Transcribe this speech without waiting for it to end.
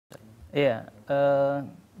Iya,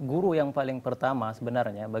 guru yang paling pertama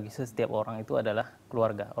sebenarnya bagi setiap orang itu adalah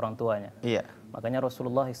keluarga, orang tuanya. Iya. Makanya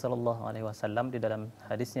Rasulullah SAW di dalam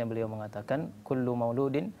hadisnya beliau mengatakan, kullu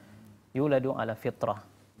mauludin yuladu ala fitrah,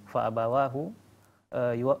 fa abawahu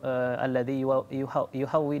alladhi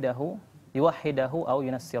yuwahhidahu au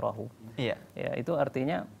yunassirahu. Iya. Ya, itu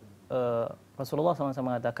artinya Rasulullah SAW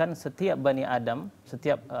mengatakan setiap bani Adam,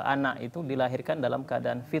 setiap anak itu dilahirkan dalam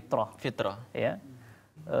keadaan fitrah. Fitrah. Ya.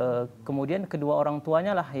 Kemudian kedua orang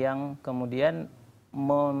tuanya lah yang kemudian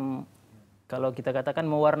kalau kita katakan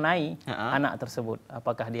mewarnai anak tersebut.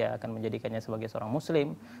 Apakah dia akan menjadikannya sebagai seorang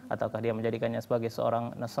Muslim, ataukah dia menjadikannya sebagai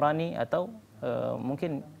seorang Nasrani, atau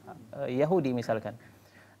mungkin Yahudi misalkan.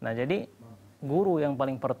 Nah, jadi guru yang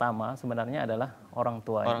paling pertama sebenarnya adalah orang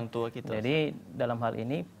tua. Orang tua kita. Jadi dalam hal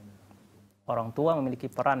ini orang tua memiliki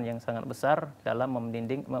peran yang sangat besar dalam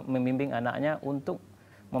membimbing anaknya untuk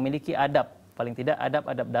memiliki adab. Paling tidak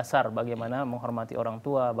adab-adab dasar, bagaimana menghormati orang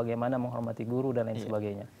tua, bagaimana menghormati guru dan lain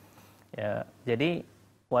sebagainya. Ya, jadi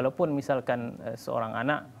walaupun misalkan seorang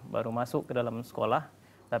anak baru masuk ke dalam sekolah,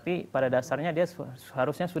 tapi pada dasarnya dia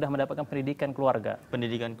harusnya sudah mendapatkan pendidikan keluarga.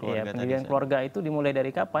 Pendidikan keluarga. Ya, pendidikan keluarga itu dimulai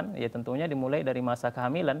dari kapan? Ya tentunya dimulai dari masa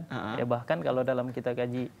kehamilan. Ya, bahkan kalau dalam kita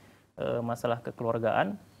kaji masalah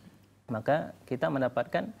kekeluargaan, maka kita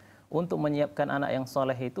mendapatkan untuk menyiapkan anak yang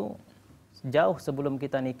soleh itu jauh sebelum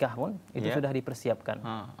kita nikah pun itu sudah dipersiapkan.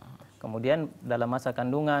 Kemudian dalam masa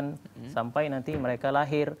kandungan sampai nanti mereka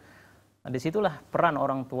lahir, disitulah peran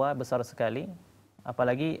orang tua besar sekali.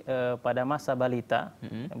 Apalagi pada masa balita,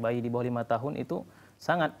 bayi di bawah 5 tahun itu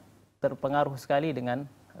sangat terpengaruh sekali dengan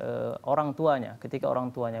orang tuanya. Ketika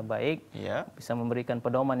orang tuanya baik, bisa memberikan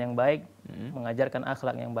pedoman yang baik, mengajarkan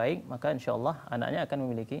akhlak yang baik, maka insya Allah anaknya akan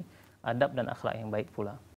memiliki adab dan akhlak yang baik pula.